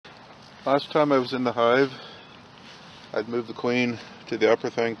Last time I was in the hive, I'd moved the queen to the upper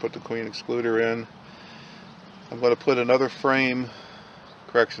thing, put the queen excluder in. I'm going to put another frame,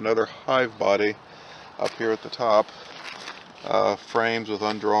 another hive body up here at the top. Frames with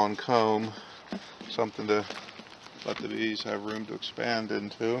undrawn comb, something to let the bees have room to expand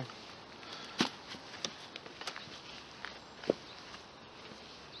into.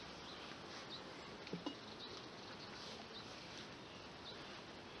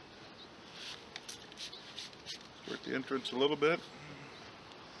 Work the entrance a little bit.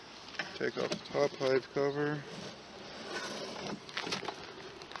 Take off the top hive cover.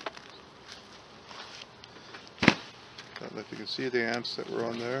 Don't know if you can see the ants that were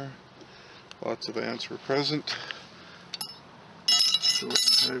on there. Lots of ants were present.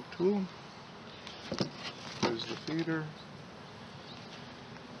 Hive tool. There's the feeder.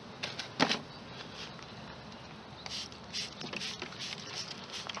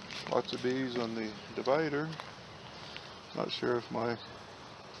 Lots of bees on the divider. Not sure if my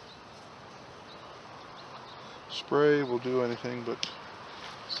spray will do anything but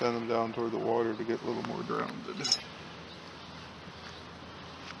send them down toward the water to get a little more drowned.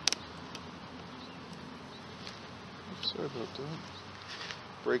 Sorry about that.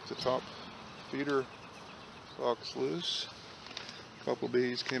 Break the top feeder box loose. A couple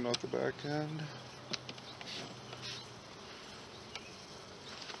bees came out the back end.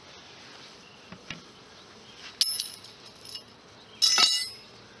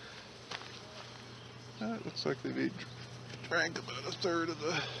 It looks like they drank about a third of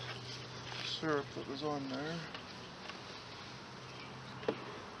the syrup that was on there.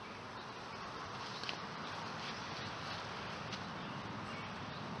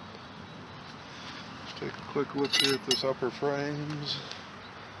 Take a quick look here at this upper frames.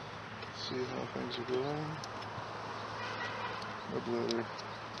 See how things are going. Let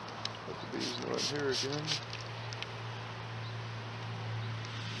the bees know I'm here again.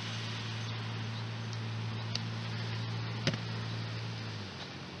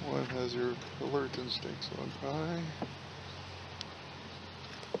 One has your alert instincts on high.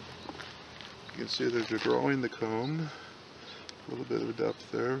 You can see that you're drawing the comb. A little bit of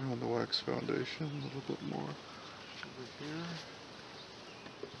depth there on the wax foundation, a little bit more over here.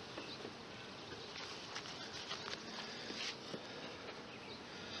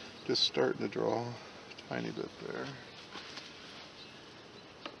 Just starting to draw a tiny bit there.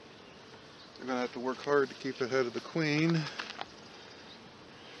 You're going to have to work hard to keep ahead of the queen.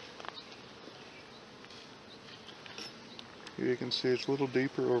 Here you can see it's a little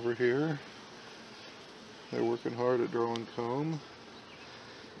deeper over here. They're working hard at drawing comb.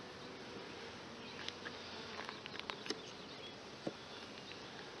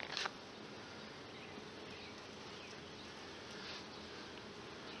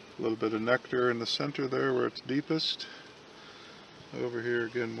 A little bit of nectar in the center there where it's deepest. Over here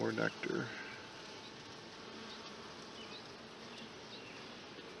again, more nectar.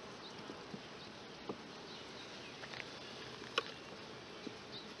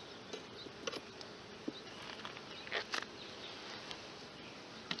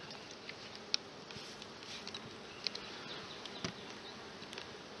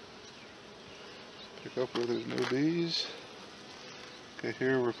 Pick up where there's no bees. Okay,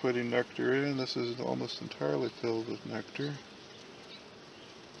 here we're putting nectar in. This is almost entirely filled with nectar.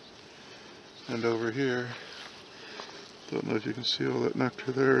 And over here, don't know if you can see all that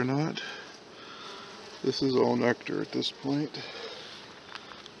nectar there or not. This is all nectar at this point.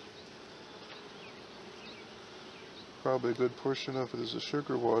 Probably a good portion of it is the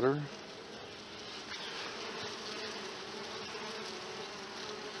sugar water.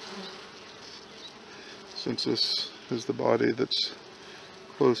 Since this is the body that's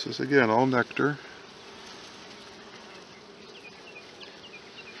closest, again, all nectar.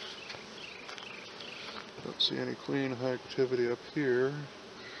 Don't see any queen activity up here.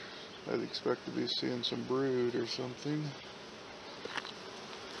 I'd expect to be seeing some brood or something.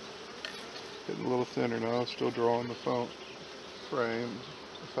 Getting a little thinner now, still drawing the frame,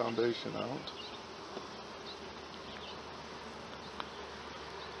 the foundation out.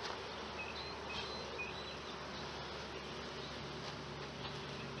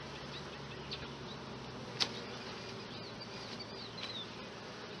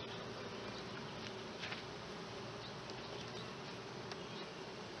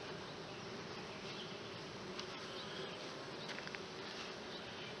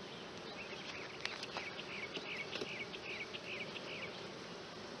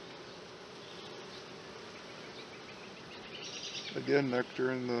 Again,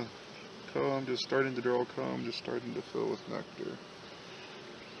 nectar in the comb, just starting to draw comb, just starting to fill with nectar.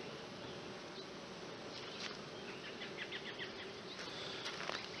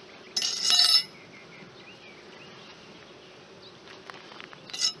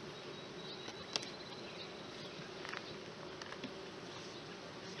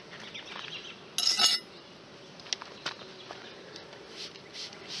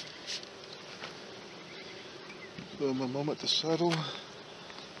 them a moment to settle.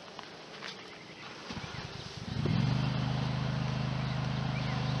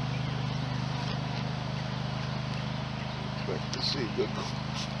 Expect to see good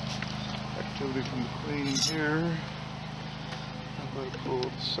activity from the queen here. I'm going to pull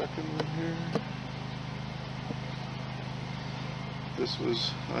the second one here. This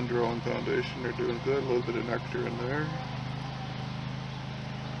was undrawn foundation. They're doing good. A little bit of nectar in there.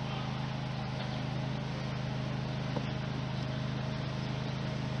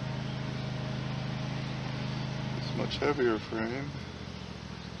 It's a much heavier frame.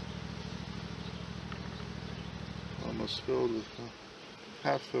 Almost filled with,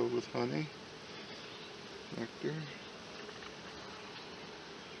 half filled with honey, nectar.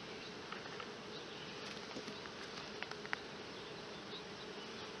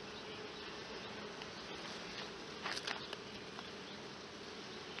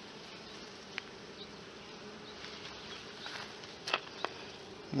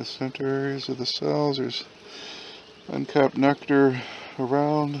 In the center areas of the cells, there's uncapped nectar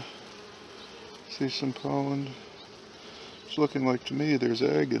around. See some pollen. It's looking like to me there's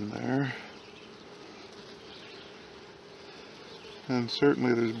egg in there. And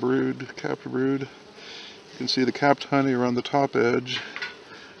certainly there's brood, capped brood. You can see the capped honey around the top edge.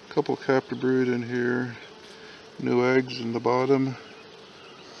 A couple capped brood in here. New eggs in the bottom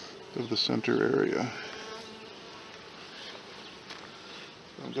of the center area.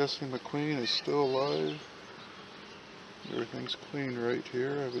 I'm guessing the queen is still alive. Everything's clean right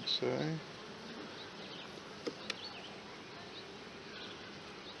here, I would say.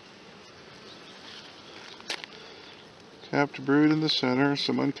 Capped brood in the center,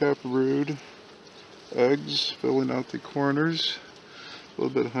 some uncapped brood, eggs filling out the corners, a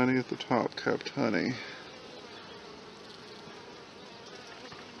little bit of honey at the top, capped honey.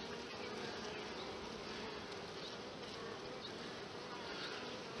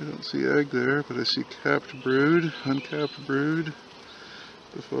 I don't see egg there, but I see capped brood, uncapped brood,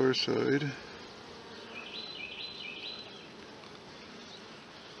 the far side.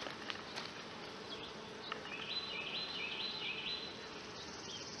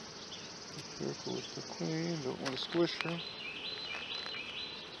 Be careful with the queen, don't want to squish her.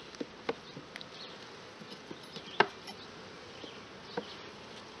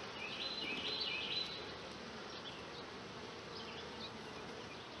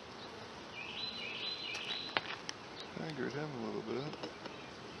 Angered him a little bit.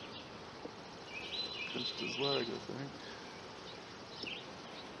 Against his leg, I think.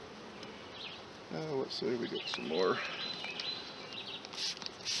 Now let's say we get some more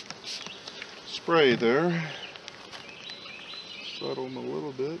spray there. Settle him a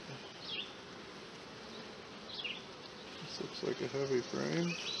little bit. This looks like a heavy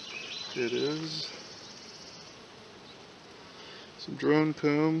frame. It is. Some drone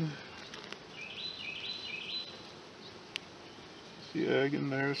comb. See egg in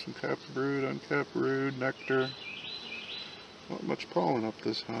there, some capped brood, uncapped brood, nectar. Not much pollen up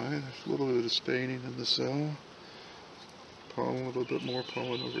this high. There's a little bit of staining in the cell. Pollen, a little bit more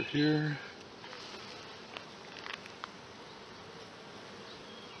pollen over here.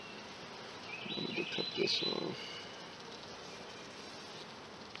 I wanted to cut this off.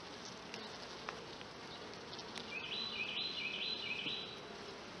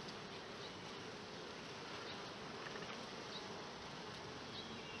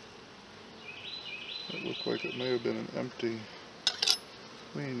 It looked like it may have been an empty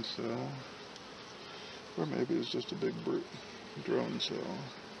queen cell, or maybe it was just a big drone cell.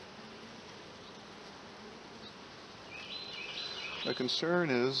 My concern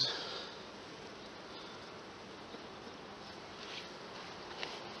is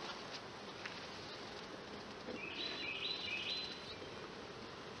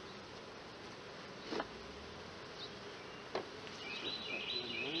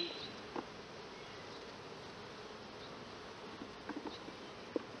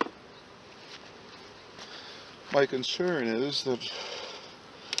that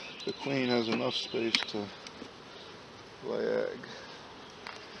the queen has enough space to lay egg.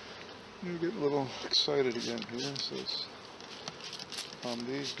 You're getting a little excited again here, so let's calm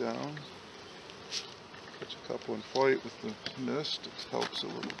these down. Catch a couple in flight with the mist, it helps a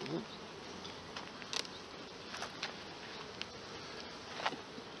little bit.